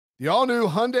The all-new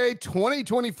Hyundai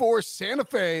 2024 Santa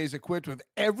Fe is equipped with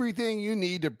everything you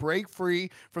need to break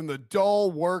free from the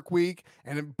dull work week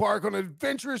and embark on an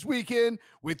adventurous weekend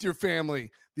with your family.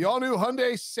 The all-new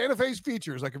Hyundai Santa Fe's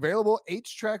features like available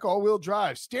H-Track all-wheel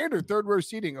drive, standard third-row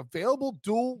seating, available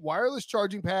dual wireless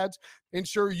charging pads,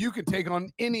 ensure you can take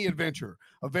on any adventure.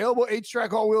 Available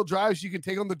H-Track all-wheel drives, you can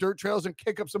take on the dirt trails and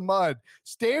kick up some mud.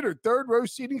 Standard third-row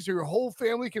seating so your whole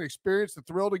family can experience the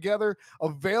thrill together.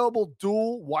 Available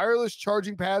dual wireless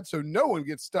charging pads so no one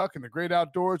gets stuck in the great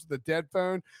outdoors with a dead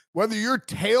phone. Whether you're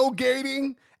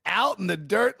tailgating out in the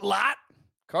dirt lot,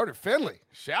 Carter Finley,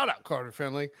 shout out Carter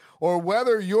Finley, or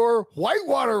whether you're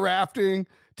whitewater rafting,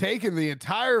 taking the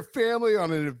entire family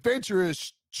on an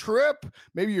adventurous trip,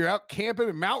 maybe you're out camping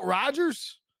in Mount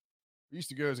Rogers. I used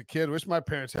to go as a kid. Wish my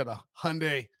parents had a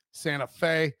Hyundai Santa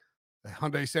Fe. The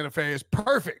Hyundai Santa Fe is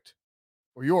perfect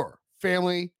for your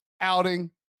family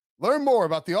outing. Learn more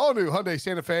about the all-new Hyundai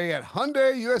Santa Fe at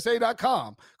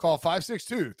HyundaiUSA.com. Call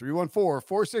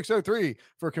 562-314-4603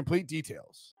 for complete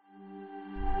details.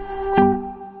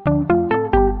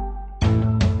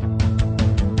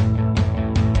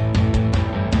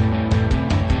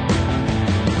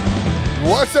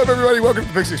 What's up, everybody? Welcome to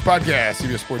the Big Six Podcast,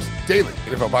 CBS Sports Daily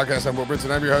NFL Podcast. I'm Will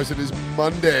Brinson. I'm your host. It is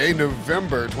Monday,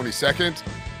 November 22nd.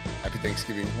 Happy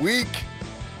Thanksgiving week.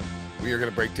 We are going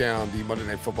to break down the Monday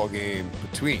Night Football game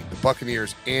between the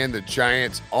Buccaneers and the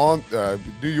Giants on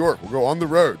New York. We'll go on the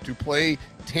road to play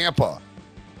Tampa.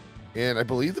 And I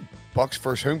believe the Bucs'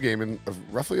 first home game in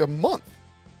roughly a month.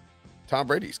 Tom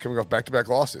Brady's coming off back-to-back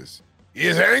losses. He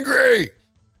is angry!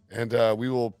 And we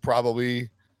will probably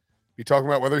be talking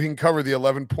about whether he can cover the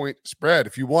 11-point spread.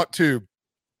 If you want to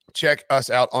check us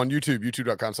out on YouTube,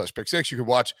 youtube.com/pick6. You can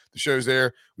watch the shows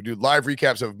there. We do live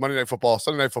recaps of Monday Night Football,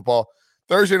 Sunday Night Football,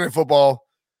 Thursday Night Football.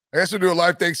 I guess we'll do a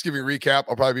live Thanksgiving recap.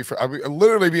 I'll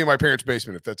literally be in my parents'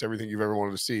 basement if that's everything you've ever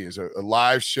wanted to see, is a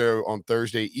live show on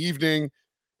Thursday evening.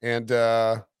 And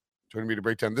joining me to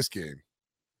break down this game.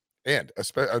 And a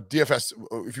DFS,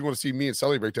 if you want to see me and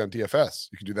Sully break down DFS,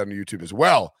 you can do that on YouTube as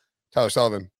well. Tyler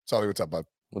Sullivan. Sully, what's up, bud?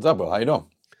 What's up, Will? How you doing?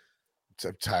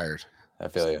 I'm tired. I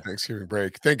feel you. Thanksgiving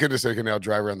break. Thank goodness I can now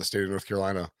drive around the state of North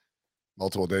Carolina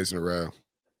multiple days in a row.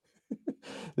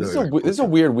 This is a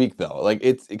weird week, though. Like,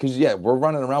 it's because, yeah, we're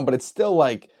running around, but it's still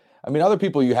like, I mean, other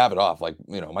people, you have it off. Like,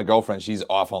 you know, my girlfriend, she's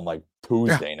off on like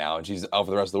Tuesday now, and she's out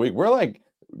for the rest of the week. We're like,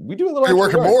 we do a little extra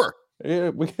working work. more. Yeah,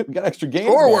 we got extra games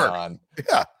going on.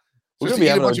 Yeah. We're going to be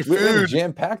having a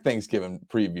jam-packed Thanksgiving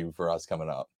preview for us coming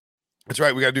up. That's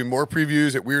right. We got to do more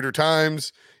previews at weirder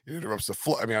times. It interrupts the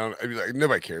flow. I mean,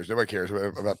 nobody cares. Nobody cares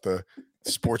about the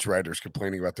sports writers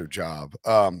complaining about their job.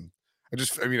 I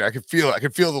can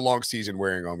feel the long season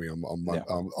wearing on me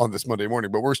on this Monday morning,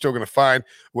 but we're still going to find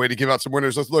a way to give out some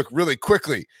winners. Let's look really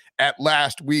quickly at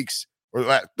last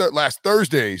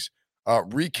Thursday's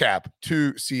recap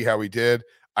to see how we did.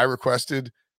 I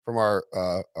requested from our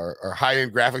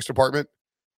high-end graphics department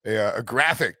a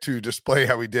graphic to display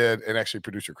how we did, and actually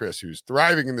producer Chris, who's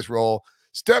thriving in this role,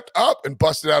 stepped up and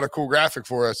busted out a cool graphic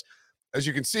for us. As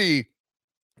you can see,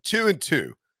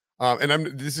 2-2.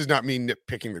 This is not me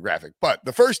nitpicking the graphic, but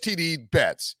the first TD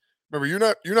bets. Remember,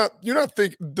 you're not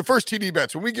thinking the first TD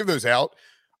bets when we give those out.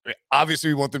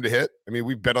 Obviously, we want them to hit. I mean,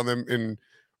 we bet on them in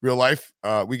real life.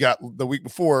 We got the week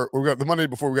before, or we got the Monday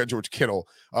before, we got George Kittle.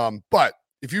 But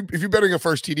if you're betting a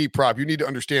first TD prop, you need to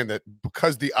understand that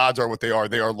because the odds are what they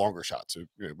are longer shots. So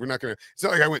we're not gonna. It's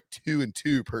not like I went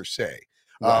 2-2 per se.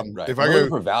 Right. If I go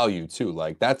for value too,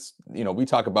 like that's we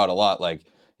talk about a lot, like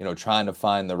trying to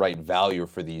find the right value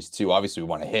for these two. Obviously, we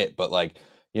want to hit, but like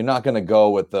you're not going to go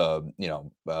with the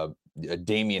a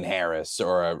Damian Harris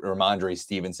or a Ramondre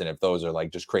Stevenson if those are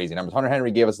like just crazy numbers. Hunter Henry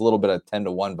gave us a little bit of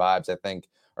 10-1 vibes, I think,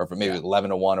 or for maybe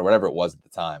 11-1 or whatever it was at the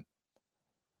time.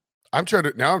 I'm trying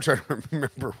to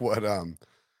remember what the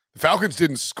Falcons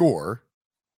didn't score.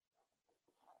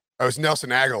 Oh, it was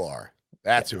Nelson Aguilar.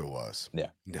 That's who it was. Yeah.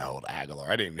 No, Aguilar.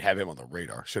 I didn't even have him on the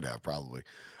radar. Should have probably.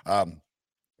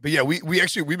 But yeah, we've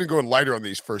been going lighter on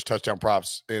these first touchdown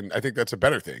props, and I think that's a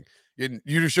better thing.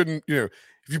 You shouldn't, if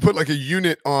you put like a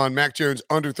unit on Mac Jones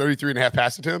under 33.5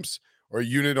 pass attempts, or a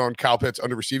unit on Kyle Pitts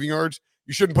under receiving yards,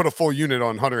 you shouldn't put a full unit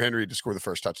on Hunter Henry to score the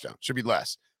first touchdown. Should be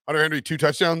less. Hunter Henry 2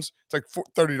 touchdowns, it's like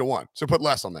 30-1. So put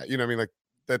less on that. You know what I mean? Like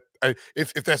that.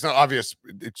 If that's not obvious,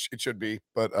 it should be.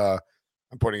 But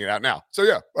I'm pointing it out now. So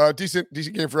yeah, decent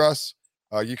game for us.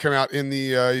 You come out in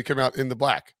the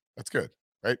black. That's good,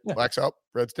 right? Yeah. Black's up,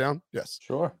 red's down. Yes,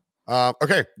 sure.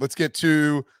 Okay, let's get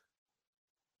to.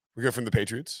 We go from the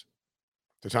Patriots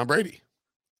to Tom Brady.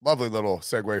 Lovely little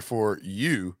segue for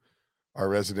you, our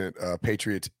resident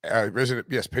Patriots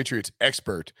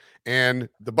expert, and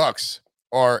the Bucs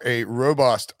are a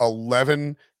robust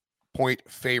 11-point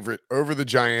favorite over the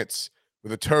Giants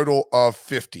with a total of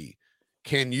 50.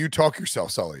 Can you talk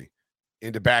yourself, Sully,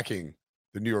 into backing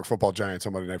the New York Football Giants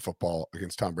on Monday Night Football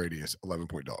against Tom Brady as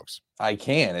 11-point dogs? I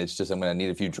can. It's just I'm going to need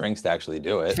a few drinks to actually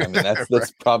do it. I mean, that's Right.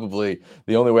 that's probably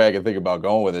the only way I can think about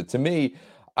going with it. To me,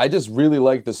 I just really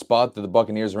like the spot that the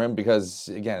Buccaneers are in because,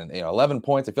 again, 11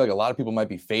 points. I feel like a lot of people might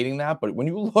be fading that, but when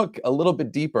you look a little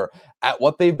bit deeper at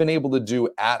what they've been able to do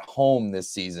at home this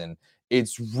season,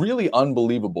 it's really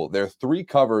unbelievable. Their 3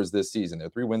 covers this season, their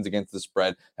 3 wins against the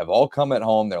spread, have all come at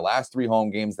home. Their last 3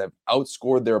 home games, they've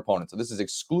outscored their opponents. So this is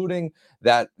excluding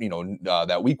that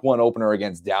that week 1 opener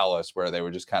against Dallas where they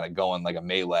were just kind of going like a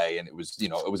melee, and it was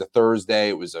it was a Thursday,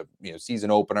 it was a season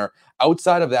opener.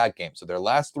 Outside of that game, so their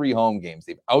last 3 home games,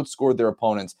 they've outscored their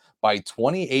opponents by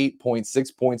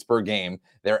 28.6 points per game.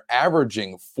 They're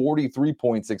averaging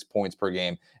 43.6 points per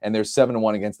game, and they're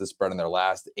 7-1 against the spread in their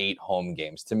last 8 home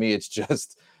games. To me, it's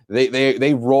just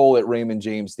they roll at Raymond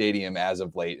James Stadium as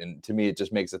of late, and to me, it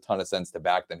just makes a ton of sense to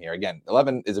back them here. Again,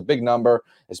 11 is a big number,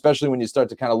 especially when you start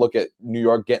to kind of look at New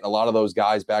York getting a lot of those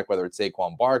guys back, whether it's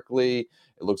Saquon Barkley.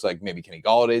 It looks like maybe Kenny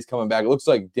Galladay's coming back. It looks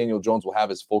like Daniel Jones will have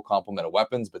his full complement of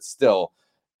weapons, but still,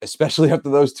 especially after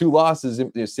those 2 losses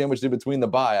sandwiched in between the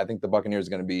bye, I think the Buccaneers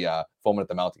are going to be foaming at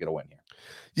the mouth to get a win here.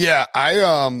 Yeah,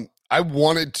 I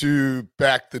wanted to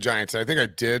back the Giants. I think I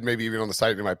did, maybe even on the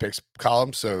site in my picks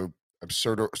column. So I'm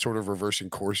sort of reversing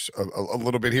course a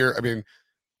little bit here. I mean,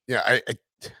 yeah,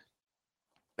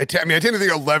 I tend to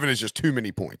think 11 is just too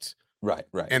many points. Right.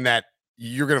 And that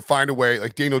you're going to find a way,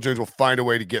 like Daniel Jones will find a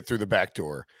way to get through the back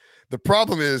door. The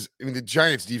problem is, I mean, the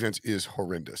Giants defense is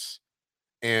horrendous.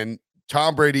 And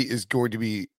Tom Brady is going to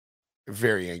be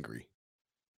very angry.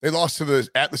 They lost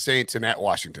at the Saints and at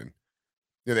Washington.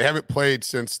 They haven't played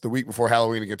since the week before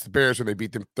Halloween against the Bears when they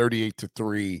beat them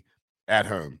 38-3 at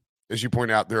home. As you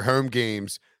point out, their home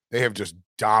games, they have just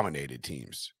dominated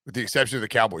teams, with the exception of the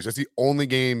Cowboys. That's the only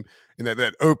game in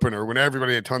that opener when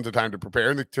everybody had tons of time to prepare.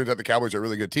 And it turns out the Cowboys are a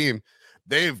really good team.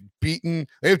 They have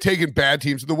taken bad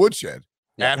teams to the woodshed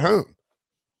at home.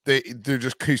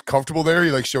 He's comfortable there.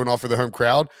 He likes showing off for the home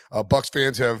crowd. Bucs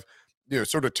fans have,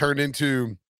 sort of turned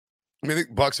into, I mean, I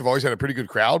think Bucs have always had a pretty good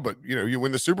crowd, but you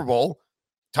win the Super Bowl,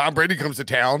 Tom Brady comes to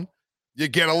town, you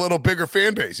get a little bigger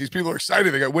fan base. These people are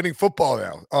excited. They got winning football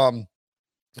now.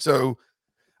 So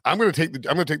I'm going to take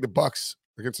the Bucs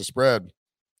against the spread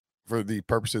for the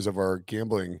purposes of our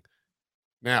gambling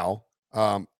now.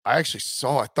 I thought I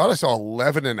saw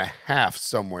 11.5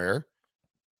 somewhere,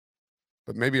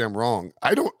 but maybe I'm wrong.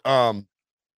 I don't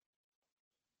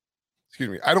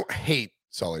hate,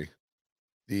 Sully,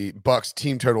 the Bucs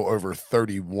team total over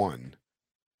 31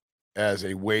 as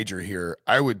a wager here.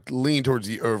 I would lean towards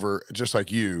the over, just like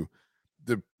you.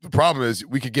 The problem is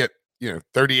we could get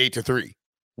 38-3,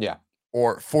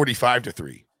 or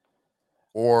 45-3,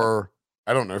 or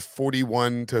I don't know,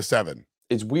 41-7.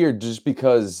 It's weird just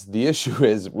because the issue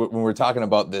is when we're talking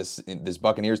about this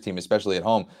Buccaneers team, especially at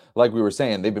home, like we were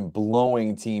saying, they've been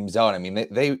blowing teams out. I mean,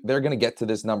 they're going to get to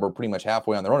this number pretty much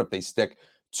halfway on their own if they stick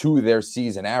to their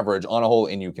season average on a whole,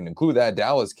 and you can include that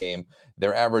Dallas game.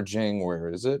 They're averaging, where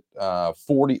is it?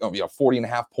 40 and a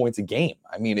half points a game.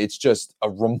 I mean, it's just a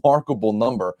remarkable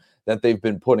number that they've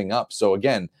been putting up. So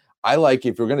again, I like,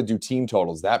 if you're going to do team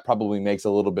totals, that probably makes a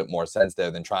little bit more sense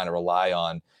there than trying to rely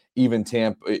on even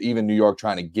New York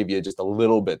trying to give you just a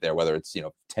little bit there, whether it's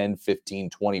 10, 15,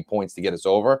 20 points to get us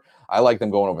over. I like them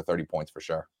going over 30 points for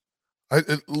sure.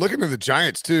 Looking at the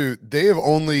Giants too, they have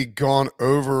only gone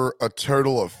over a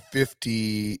total of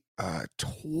 50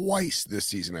 twice this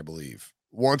season, I believe.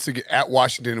 Once again at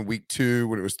Washington in week 2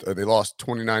 when it was they lost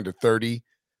 29-30.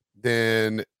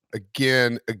 Then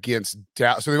again against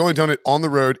Dallas. So they've only done it on the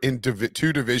road in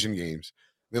 2 division games.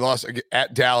 They lost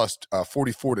at Dallas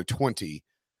 44-20.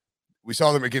 We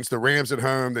saw them against the Rams at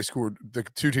home. They scored, the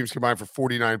 2 teams combined for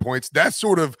 49 points. That's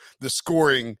sort of the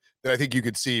scoring that I think you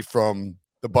could see from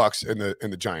the Bucs and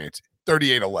the Giants.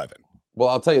 38-11. Well,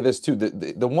 I'll tell you this too.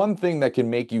 The one thing that can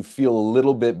make you feel a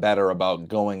little bit better about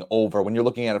going over when you're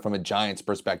looking at it from a Giants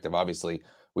perspective, obviously,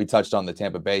 we touched on the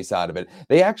Tampa Bay side of it.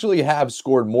 They actually have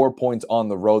scored more points on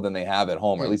the road than they have at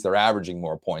home, or at least they're averaging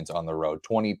more points on the road.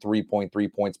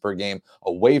 23.3 points per game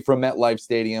away from MetLife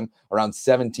Stadium, around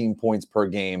 17 points per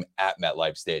game at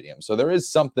MetLife Stadium. So there is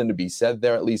something to be said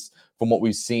there, at least from what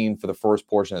we've seen for the first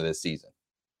portion of this season.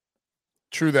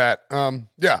 True that.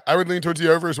 Yeah, I would lean towards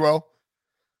the over as well.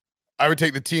 I would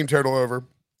take the team total over.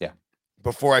 Yeah.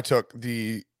 Before I took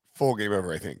the full game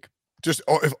over, I think. Just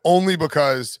if only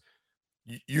because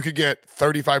you could get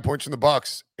 35 points from the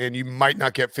Bucs and you might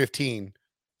not get 15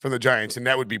 from the Giants, and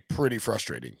that would be pretty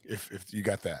frustrating if you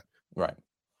got that. Right.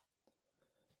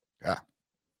 Yeah.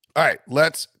 All right,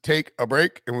 let's take a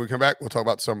break. And when we come back, we'll talk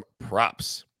about some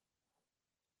props.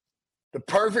 The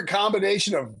perfect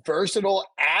combination of versatile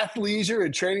athleisure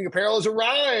and training apparel has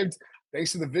arrived.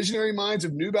 Thanks to the visionary minds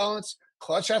of New Balance,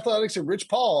 Clutch Athletics, and Rich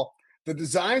Paul, the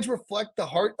designs reflect the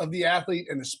heart of the athlete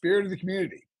and the spirit of the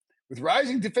community. With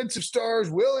rising defensive stars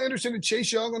Will Anderson and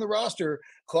Chase Young on the roster,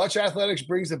 Clutch Athletics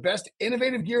brings the best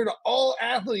innovative gear to all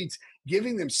athletes,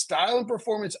 giving them style and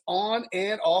performance on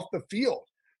and off the field.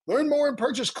 Learn more and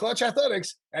purchase Clutch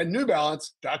Athletics at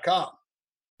newbalance.com.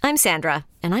 I'm Sandra,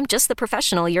 and I'm just the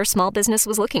professional your small business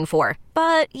was looking for.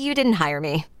 But you didn't hire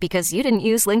me because you didn't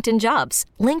use LinkedIn Jobs.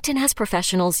 LinkedIn has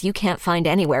professionals you can't find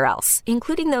anywhere else,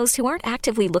 including those who aren't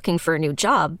actively looking for a new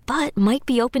job, but might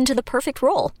be open to the perfect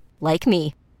role, like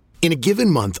me. In a given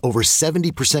month, over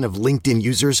 70% of LinkedIn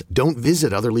users don't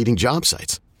visit other leading job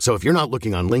sites. So if you're not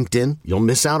looking on LinkedIn, you'll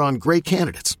miss out on great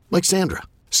candidates like Sandra.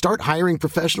 Start hiring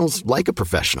professionals like a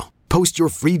professional. Post your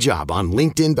free job on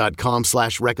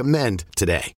linkedin.com/recommend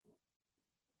today.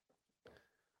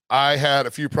 I had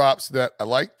a few props that I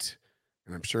liked,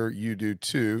 and I'm sure you do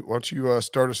too. Why don't you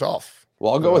start us off?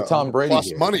 Well, I'll go with Tom Brady plus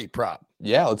here. Money prop.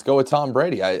 Yeah, let's go with Tom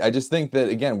Brady. I just think that,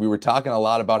 again, we were talking a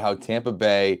lot about how Tampa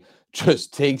Bay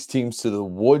just takes teams to the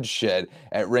woodshed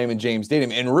at Raymond James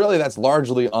Stadium. And really, that's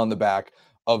largely on the back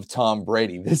of Tom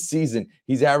Brady. This season,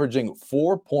 he's averaging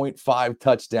 4.5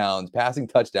 touchdowns, passing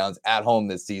touchdowns at home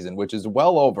this season, which is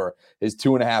well over his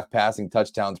 2.5 passing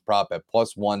touchdowns prop at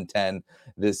plus 110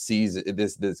 this season,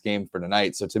 this game for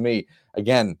tonight. So to me,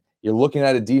 again, you're looking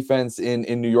at a defense in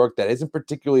New York that isn't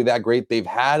particularly that great. They've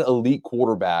had elite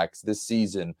quarterbacks this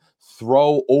season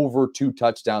throw over 2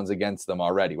 touchdowns against them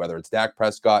already, whether it's Dak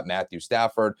Prescott, Matthew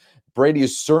Stafford. Brady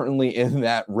is certainly in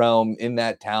that realm, in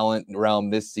that talent realm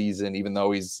this season, even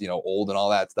though he's, old and all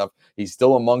that stuff. He's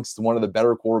still amongst one of the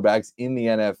better quarterbacks in the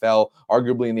NFL,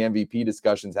 arguably in the MVP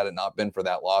discussions, had it not been for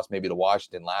that loss maybe to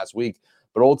Washington last week.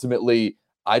 But ultimately,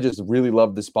 I just really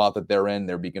love the spot that they're in.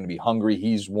 They're going to be hungry.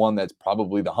 He's one that's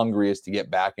probably the hungriest to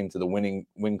get back into the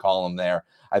win column there.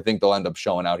 I think they'll end up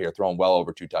showing out here, throwing well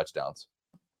over 2 touchdowns.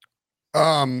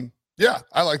 Yeah,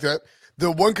 I like that. The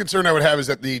one concern I would have is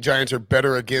that the Giants are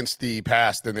better against the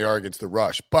pass than they are against the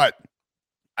rush. But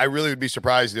I really would be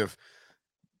surprised if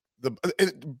the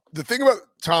thing about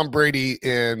Tom Brady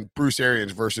and Bruce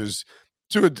Arians versus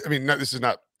this is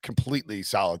not completely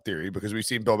solid theory because we've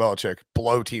seen Bill Belichick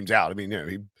blow teams out. I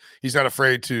mean, he's not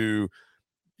afraid to,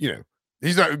 Bill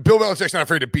Belichick's not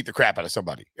afraid to beat the crap out of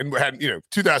somebody. And had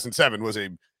 2007 was a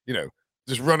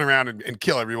just run around and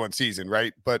kill everyone's season,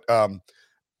 right? But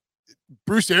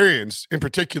Bruce Arians in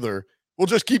particular will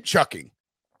just keep chucking.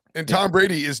 And Tom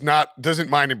Brady doesn't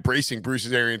mind embracing Bruce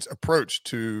Arians' approach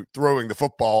to throwing the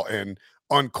football and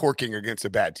uncorking against a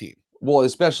bad team. Well,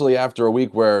 especially after a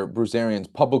week where Bruce Arians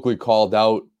publicly called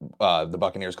out the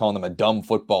Buccaneers, calling them a dumb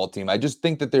football team. I just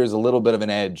think that there's a little bit of an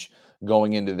edge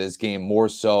going into this game, more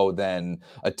so than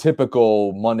a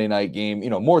typical Monday night game.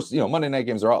 Monday night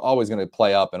games are always going to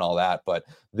play up and all that. But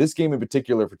this game in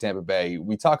particular for Tampa Bay,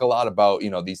 we talk a lot about,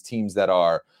 these teams that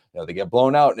are, they get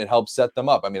blown out and it helps set them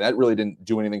up. I mean, that really didn't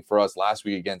do anything for us last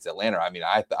week against Atlanta. I mean,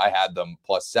 I had them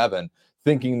 +7.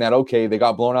 Thinking that, okay, they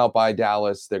got blown out by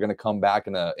Dallas. They're going to come back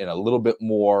in a little bit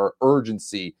more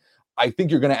urgency. I think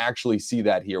you're going to actually see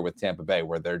that here with Tampa Bay,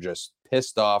 where they're just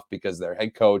pissed off because their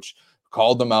head coach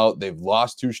called them out. They've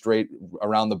lost 2 straight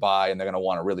around the bye, and they're going to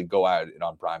want to really go at it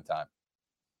on prime time.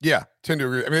 Yeah, tend to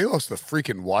agree. I mean, they lost the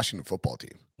freaking Washington football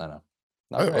team. I know.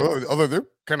 Although they're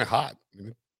kind of hot.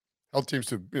 Held teams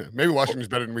to maybe Washington's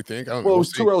better than we think. I don't know. Well, it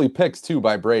was 2 early picks too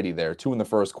by Brady there, 2 in the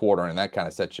first quarter, and that kind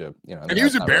of set you. And he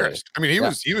was embarrassed. Really,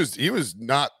 he was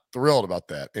not thrilled about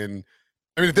that. And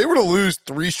I mean, if they were to lose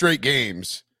 3 straight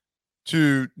games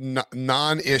to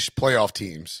non-ish playoff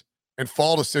teams and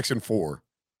fall to 6-4, I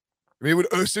mean, it would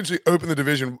essentially open the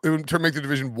division. It would make the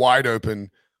division wide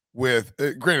open. With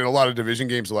granted, a lot of division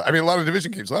games left. I mean, a lot of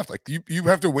division games left. Like you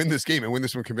have to win this game and win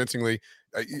this one convincingly.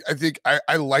 I think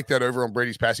I like that over on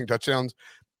Brady's passing touchdowns.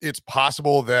 It's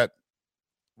possible that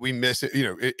we miss it.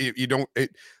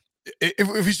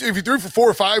 If he threw for 4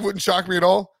 or 5, wouldn't shock me at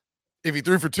all. If he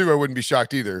threw for 2, I wouldn't be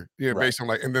shocked either. Right. Based on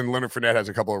and then Leonard Fournette has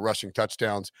a couple of rushing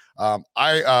touchdowns.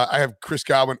 I have Chris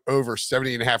Godwin over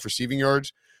 70.5 receiving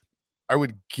yards. I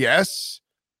would guess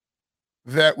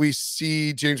that we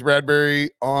see James Bradbury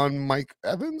on Mike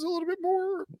Evans a little bit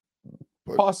more.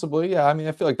 Possibly, yeah. I mean,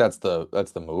 I feel like that's the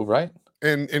move, right?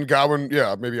 And Godwin,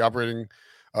 yeah, maybe operating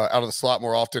out of the slot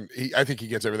more often. I think he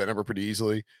gets over that number pretty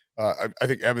easily. I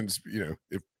think Evans,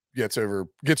 if gets over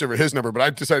his number, but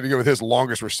I decided to go with his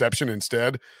longest reception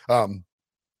instead.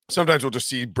 sometimes we'll just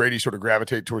see Brady sort of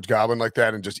gravitate towards Godwin like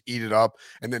that and just eat it up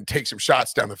and then take some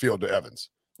shots down the field to Evans.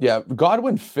 Yeah,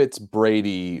 Godwin fits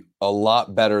Brady a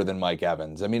lot better than Mike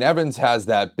Evans. I mean, Evans has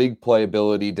that big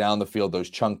playability down the field,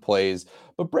 those chunk plays.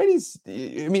 But Brady's,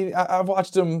 I mean, I've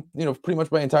watched him, pretty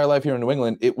much my entire life here in New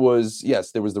England. It was,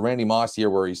 yes, there was the Randy Moss year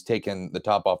where he's taken the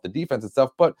top off the defense and stuff.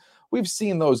 But we've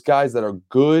seen those guys that are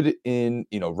good in,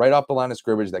 right off the line of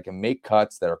scrimmage, that can make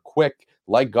cuts, that are quick,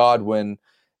 like Godwin.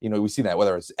 We see that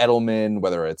whether it's Edelman,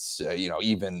 whether it's,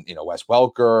 even, Wes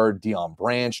Welker, Deion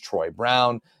Branch, Troy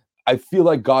Brown. I feel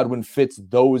like Godwin fits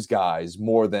those guys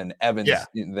more than Evans,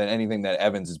 than anything that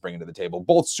Evans is bringing to the table.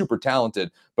 Both super talented,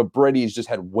 but Brady's just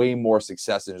had way more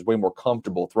success and is way more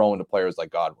comfortable throwing to players like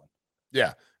Godwin.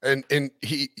 Yeah, and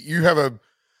you have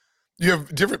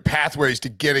different pathways to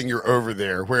getting your over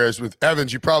there. Whereas with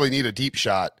Evans, you probably need a deep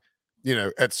shot,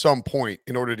 at some point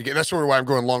in order to get. That's sort of why I'm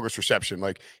going longest reception.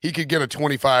 Like he could get a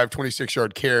 25,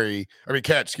 26-yard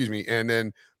catch, and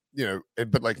then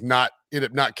but like not end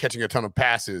up not catching a ton of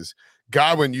passes.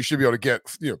 Godwin, you should be able to get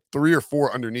 3 or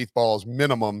 4 underneath balls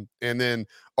minimum, and then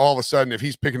all of a sudden, if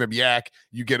he's picking up yak,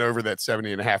 you get over that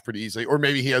 70.5 pretty easily. Or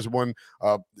maybe he has one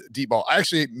deep ball. I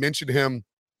actually mentioned him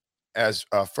as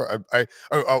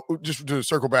just to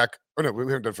circle back. Oh no, we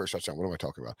haven't done first touchdown. What am I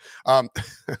talking about?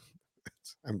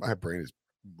 My brain is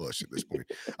bush at this point.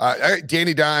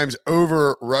 Danny Dimes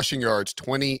over rushing yards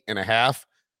 20.5.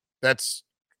 That's,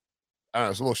 I don't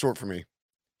know, it's a little short for me.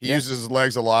 He uses his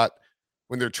legs a lot.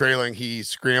 When they're trailing, he's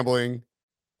scrambling.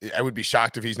 I would be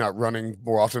shocked if he's not running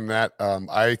more often than that.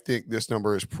 I think this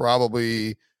number is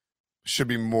should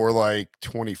be more like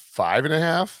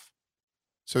 25.5.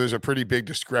 So there's a pretty big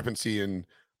discrepancy in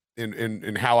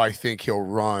how I think he'll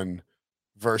run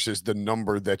versus the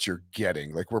number that you're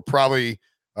getting. Like we're probably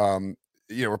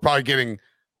getting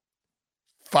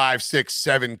 5, 6,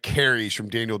 7 carries from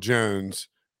Daniel Jones.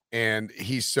 And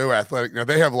he's so athletic. Now,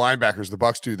 they have linebackers, the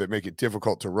Bucs do, that make it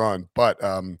difficult to run. But,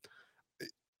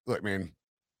 look, man,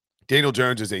 Daniel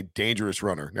Jones is a dangerous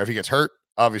runner. Now, if he gets hurt,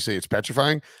 obviously it's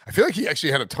petrifying. I feel like he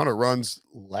actually had a ton of runs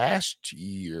last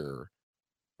year.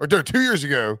 Or 2 years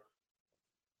ago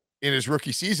in his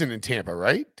rookie season in Tampa,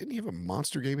 right? Didn't he have a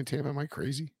monster game in Tampa? Am I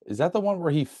crazy? Is that the one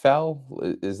where he fell?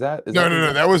 Is that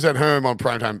No. That was at home on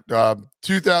primetime.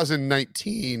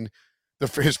 2019,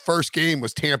 his first game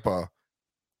was Tampa.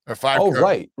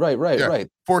 Right.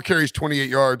 4 carries, 28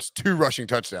 yards, 2 rushing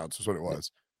touchdowns is what it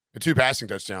was. And 2 passing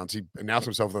touchdowns. He announced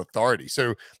himself with authority.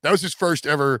 So that was his first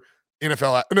ever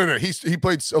NFL. No. He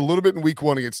played a little bit in week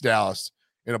 1 against Dallas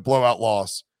in a blowout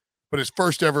loss. But his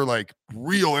first ever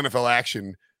real NFL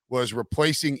action was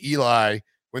replacing Eli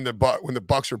when the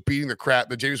Bucs were beating the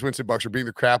Jameis Winston Bucs were beating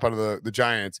the crap out of the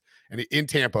Giants. And in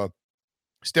Tampa,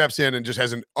 steps in and just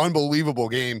has an unbelievable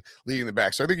game leading the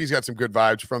back. So I think he's got some good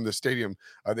vibes from the stadium.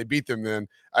 They beat them then.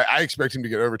 I expect him to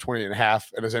get over 20.5.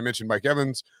 And as I mentioned, Mike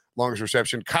Evans, longest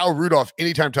reception. Kyle Rudolph,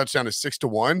 anytime touchdown is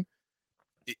 6-1.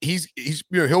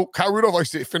 Kyle Rudolph likes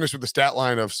to finish with the stat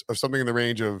line of something in the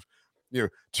range of,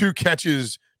 2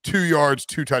 catches, 2 yards,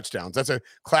 2 touchdowns. That's a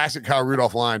classic Kyle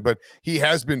Rudolph line, but he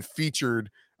has been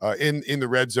featured in the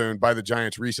red zone by the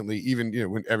Giants recently, even,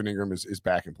 when Evan Ingram is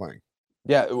back and playing.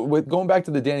 Yeah, with going back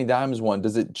to the Danny Dimes one,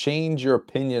 does it change your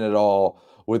opinion at all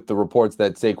with the reports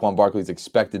that Saquon Barkley is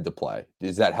expected to play?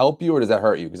 Does that help you or does that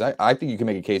hurt you? Because I think you can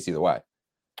make a case either way.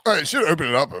 All right, it should open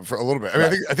it up for a little bit. I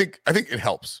mean, I think it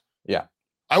helps. Yeah,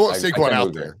 I want Saquon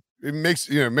out there. It makes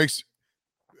Daniel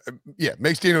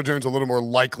Jones a little more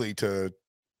likely to.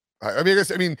 I mean,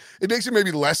 it makes him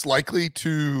maybe less likely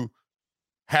to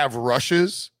have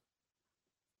rushes.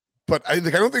 But I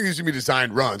don't think he's going to be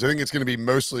designed runs. I think it's going to be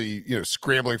mostly,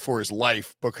 scrambling for his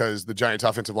life because the Giants'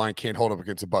 offensive line can't hold up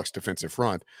against the Bucs' defensive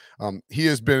front. He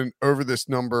has been over this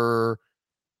number.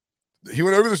 He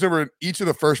went over this number in each of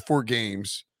the first 4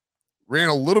 games, ran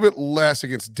a little bit less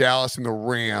against Dallas and the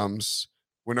Rams,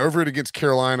 went over it against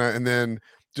Carolina, and then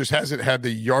just hasn't had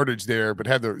the yardage there, but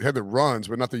had the runs,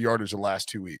 but not the yardage the last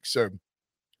 2 weeks. So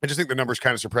I just think the number's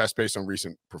kind of suppressed based on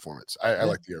recent performance. I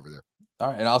like the over there. All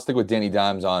right, and I'll stick with Danny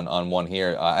Dimes on one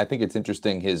here. I think it's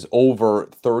interesting, his over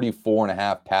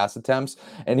 34.5 pass attempts,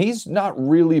 and he's not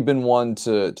really been one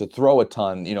to throw a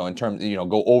ton, in terms,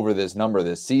 go over this number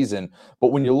this season. But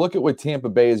when you look at what Tampa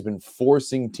Bay has been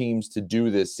forcing teams to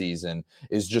do this season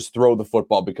is just throw the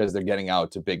football because they're getting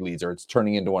out to big leads or it's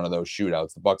turning into one of those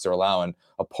shootouts. The Bucs are allowing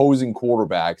opposing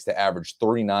quarterbacks to average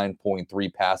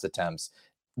 39.3 pass attempts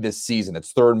this season.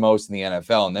 It's 3rd most in the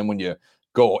NFL. And then when you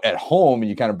go at home and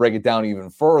you kind of break it down even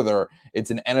further,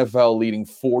 it's an NFL leading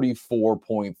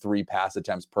 44.3 pass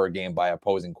attempts per game by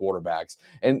opposing quarterbacks.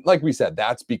 And like we said,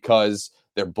 that's because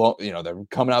they're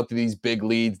coming out to these big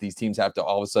leads. These teams have to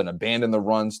all of a sudden abandon the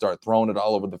run, start throwing it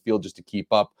all over the field just to keep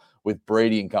up with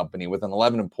Brady and company. With an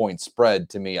 11-point spread,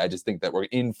 to me, I just think that we're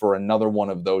in for another one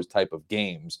of those type of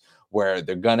games where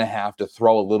they're going to have to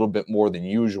throw a little bit more than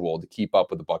usual to keep up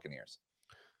with the Buccaneers.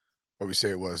 What we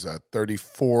say it was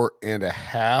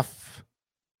 34.5.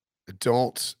 I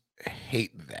don't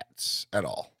hate that at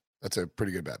all. That's a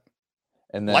pretty good bet.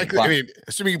 And then, likely,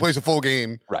 assuming he plays a full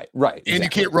game, right, and you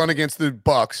can't run against the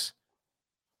Bucs,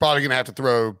 probably going to have to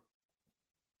throw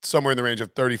somewhere in the range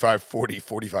of 35, 40,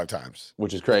 45 times.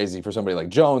 Which is crazy for somebody like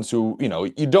Jones, who,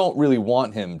 you don't really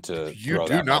want him to You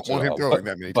do not want him throwing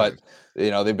that many times.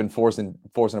 But, they've been forcing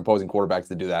opposing quarterbacks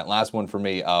to do that. And last one for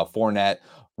me, Fournette,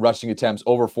 rushing attempts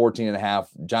over 14.5.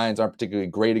 Giants aren't particularly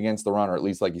great against the run, or at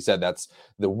least, like you said, that's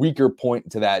the weaker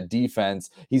point to that defense.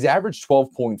 He's averaged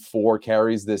 12.4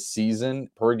 carries this season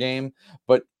per game,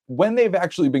 but when they've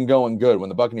actually been going good, when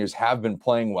the Buccaneers have been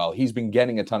playing well, he's been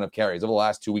getting a ton of carries. Over the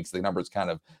last 2 weeks, the numbers kind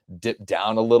of dipped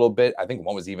down a little bit. I think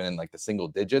one was even in like the single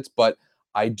digits, but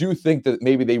I do think that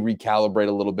maybe they recalibrate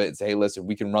a little bit and say, hey, listen,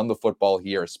 we can run the football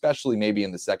here, especially maybe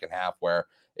in the second half, where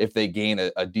if they gain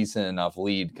a decent enough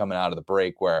lead coming out of the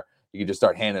break where you can just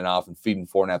start handing off and feeding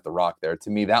Fournette the rock there. To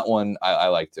me, that one I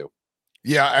like too.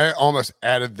 Yeah, I almost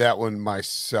added that one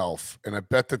myself, and I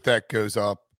bet that goes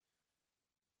up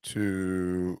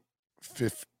to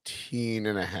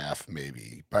 15.5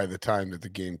 maybe by the time that the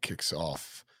game kicks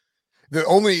off. The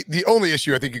only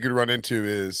issue I think you could run into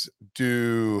is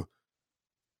do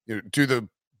the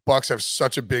Bucs have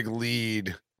such a big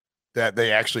lead that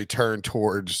they actually turn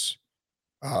towards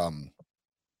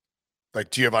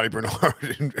like Giovanni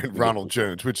Bernard and Ronald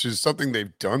Jones, which is something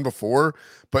they've done before,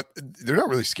 but they're not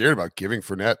really scared about giving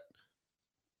Fournette.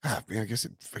 I guess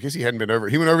he hadn't been over.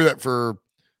 He went over that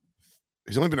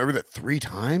he's only been over that 3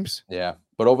 times. Yeah,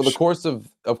 but over the course of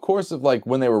like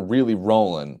when they were really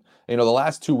rolling, the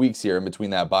last 2 weeks here in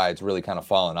between that bye, it's really kind of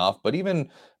fallen off. But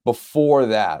even before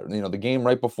that, the game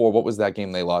right before, what was that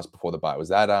game they lost before the bye? Was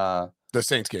that the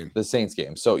Saints game? The Saints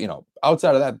game. So,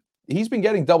 outside of that, he's been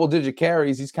getting double-digit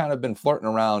carries. He's kind of been flirting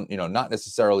around, not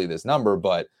necessarily this number,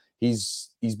 but he's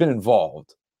been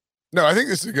involved. No, I think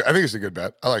it's a good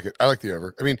bet. I like it. I like the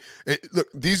over. I mean, look,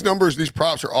 these numbers, these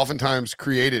props are oftentimes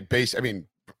created based. I mean,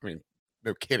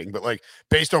 no kidding, but like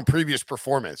based on previous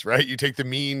performance, right? You take the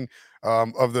mean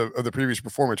of the previous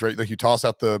performance, right? Like you toss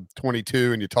out the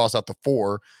 22 and you toss out the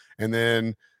 4, and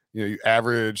then you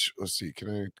average. Let's see,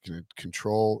 can I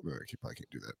control? No, I probably can't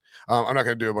do that. I'm not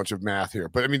going to do a bunch of math here,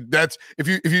 but I mean that's if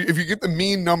you get the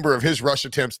mean number of his rush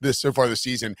attempts so far this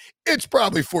season, it's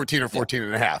probably 14 or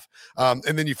 14.5.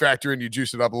 And then you factor in, you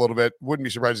juice it up a little bit. Wouldn't be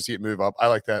surprised to see it move up. I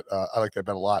like that. I like that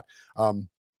bet a lot. All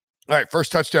right,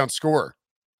 first touchdown score.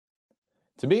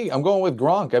 To me, I'm going with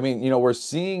Gronk. I mean, we're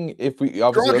seeing if we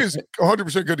Gronk is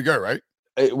 100% good to go, right?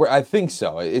 I think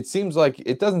so.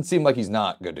 It doesn't seem like he's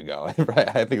not good to go. Right?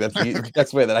 I think that's the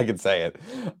best way that I can say it.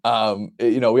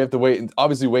 We have to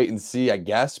wait and see, I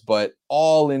guess, but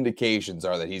all indications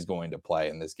are that he's going to play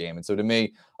in this game. And so to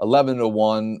me,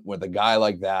 11-1 with a guy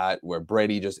like that, where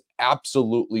Brady just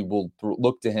absolutely will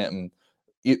look to him,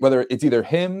 whether it's either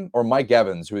him or Mike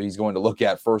Evans, who he's going to look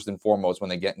at first and foremost when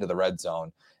they get into the red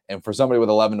zone. And for somebody with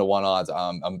 11-1 odds,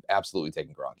 I'm absolutely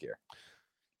taking Gronk here.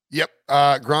 Yep.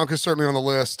 Gronk is certainly on the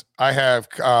list. I have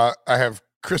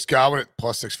Chris Godwin at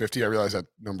plus 650. I realize that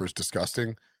number is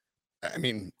disgusting. I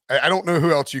mean, I don't know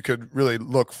who else you could really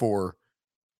look for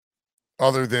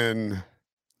other than,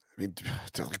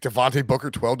 Devontae Booker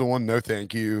 12-1. No,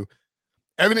 thank you.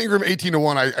 Evan Ingram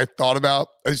 18-1. I thought about.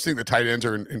 I just think the tight ends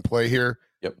are in play here.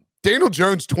 Yep. Daniel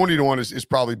Jones 20-1 is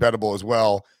probably bettable as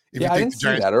well. I didn't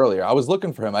see that earlier. I was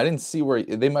looking for him. I didn't see where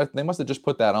they must have just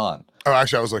put that on. Oh,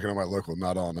 actually, I was looking at my local,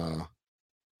 not on.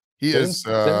 Didn't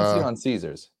see on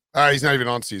Caesars. He's not even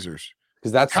on Caesars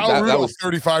because that was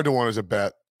 35-1 is a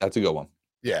bet. That's a good one.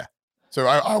 Yeah. So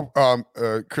I'll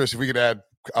Chris, if we could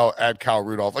I'll add Kyle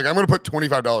Rudolph. Like I'm going to put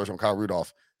 $25 on Kyle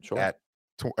Rudolph. Sure.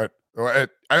 I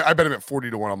bet him at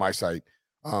 40-1 on my site.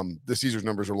 The Caesars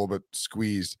numbers are a little bit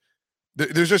squeezed.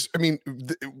 There's just,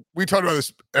 we talk about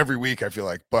this every week, I feel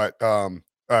like, but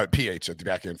PH at the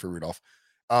back end for Rudolph.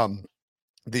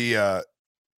 They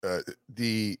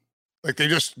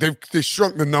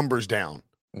shrunk the numbers down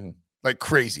like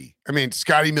crazy.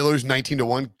 Scotty Miller's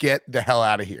 19-1. Get the hell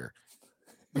out of here.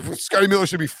 Scotty Miller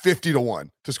should be 50-1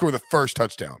 to score the first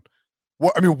touchdown.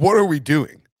 What are we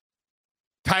doing?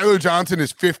 Tyler Johnson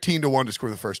is 15-1 to score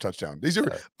the first touchdown. These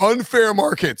are unfair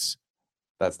markets.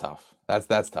 That's tough.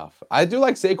 That's tough. I do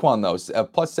like Saquon though,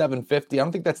 plus 750. I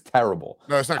don't think that's terrible.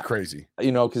 No, it's not crazy.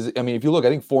 Because if you look, I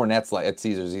think Fournette's like at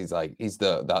Caesars. He's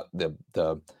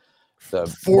the the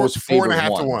four most and a favored half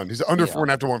to one. one. He's under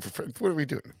 4.5 to 1 for. What are we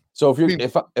doing? So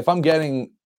if I'm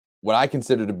getting what I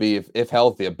consider to be, if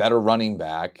healthy, a better running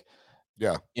back,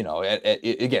 yeah,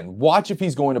 again, watch if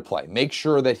he's going to play. Make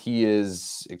sure that he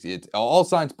is. All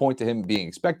signs point to him being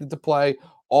expected to play.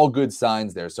 All good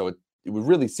signs there. So it would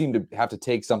really seem to have to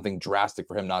take something drastic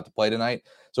for him not to play tonight.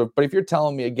 So, but if you're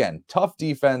telling me, again, tough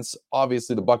defense,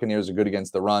 obviously the Buccaneers are good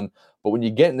against the run, but when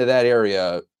you get into that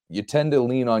area, you tend to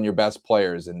lean on your best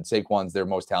players, and Saquon's their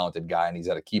most talented guy, and he's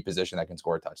at a key position that can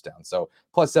score a touchdown. So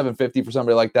plus 750 for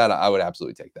somebody like that, I would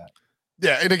absolutely take that.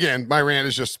 Yeah, and again, my rant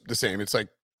is just the same. It's like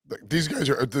these guys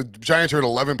the Giants are an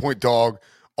 11-point dog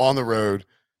on the road.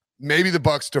 Maybe the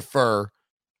Bucs defer,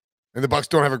 and the Bucs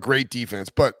don't have a great defense,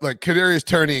 but like Kadarius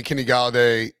Toney and Kenny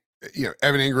Golladay,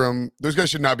 Evan Ingram, those guys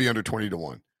should not be under 20 to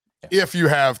 1. Yeah. If you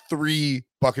have 3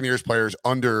 Buccaneers players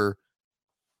under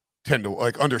 10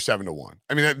 to under 7 to 1.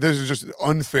 I mean, this is just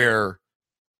unfair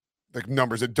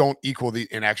numbers that don't equal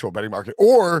an actual betting market.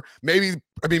 Or maybe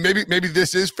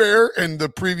this is fair and the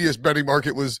previous betting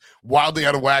market was wildly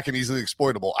out of whack and easily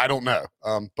exploitable. I don't know.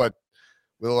 But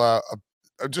we'll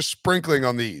just sprinkling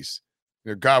on these.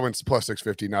 Godwin's plus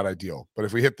 650, not ideal. But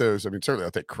if we hit those, I mean, certainly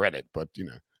I'll take credit. But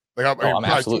I'm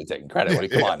absolutely taking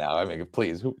credit. Come on now. I mean,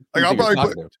 please. I'll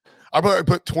probably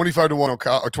put 25 to 1 on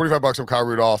Kyle, or $25 on Kyle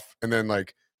Rudolph, and then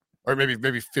or maybe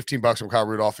 $15 on Kyle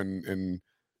Rudolph and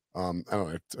I don't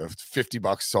know,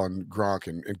 $50 on Gronk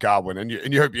and Godwin, and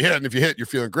you hope you hit. And if you hit, you're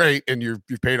feeling great, and you've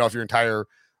paid off your entire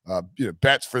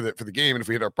bets for the game. And if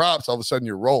we hit our props, all of a sudden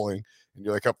you're rolling and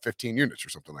you're up 15 units or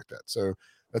something like that. So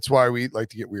that's why we like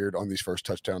to get weird on these first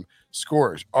touchdown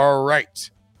scores. All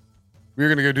right, we're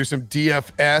gonna go do some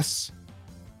DFS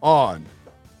on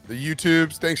the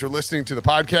YouTubes. Thanks for listening to the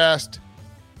podcast.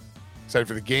 Excited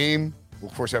for the game. We'll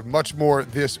of course have much more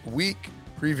this week,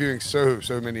 previewing so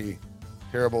many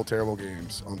terrible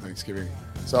games on Thanksgiving.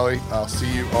 Sully, I'll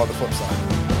see you on the flip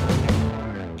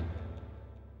side.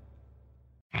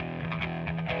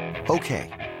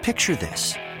 Okay, picture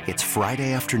this. It's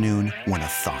Friday afternoon when a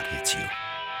thought hits you.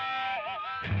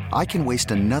 I can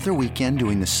waste another weekend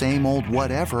doing the same old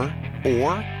whatever,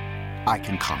 or I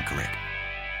can conquer it.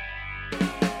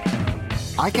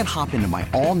 I can hop into my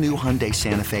all-new Hyundai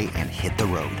Santa Fe and hit the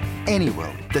road. Any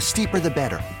road. The steeper, the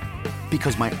better.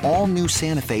 Because my all-new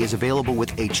Santa Fe is available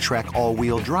with H-Track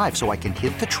all-wheel drive, so I can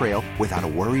hit the trail without a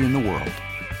worry in the world.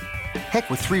 Heck,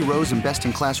 with 3 rows and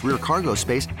best-in-class rear cargo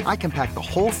space, I can pack the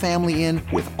whole family in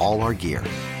with all our gear.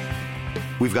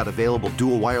 We've got available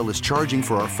dual wireless charging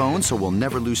for our phones, so we'll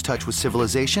never lose touch with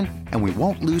civilization, and we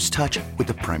won't lose touch with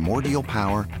the primordial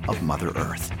power of Mother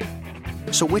Earth.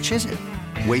 So which is it?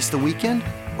 Waste the weekend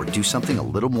or do something a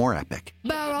little more epic?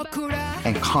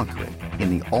 And conquer it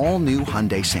in the all-new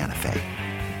Hyundai Santa Fe.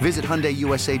 Visit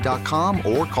HyundaiUSA.com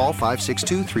or call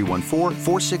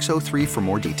 562-314-4603 for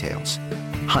more details.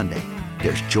 Hyundai,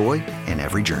 there's joy in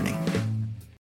every journey.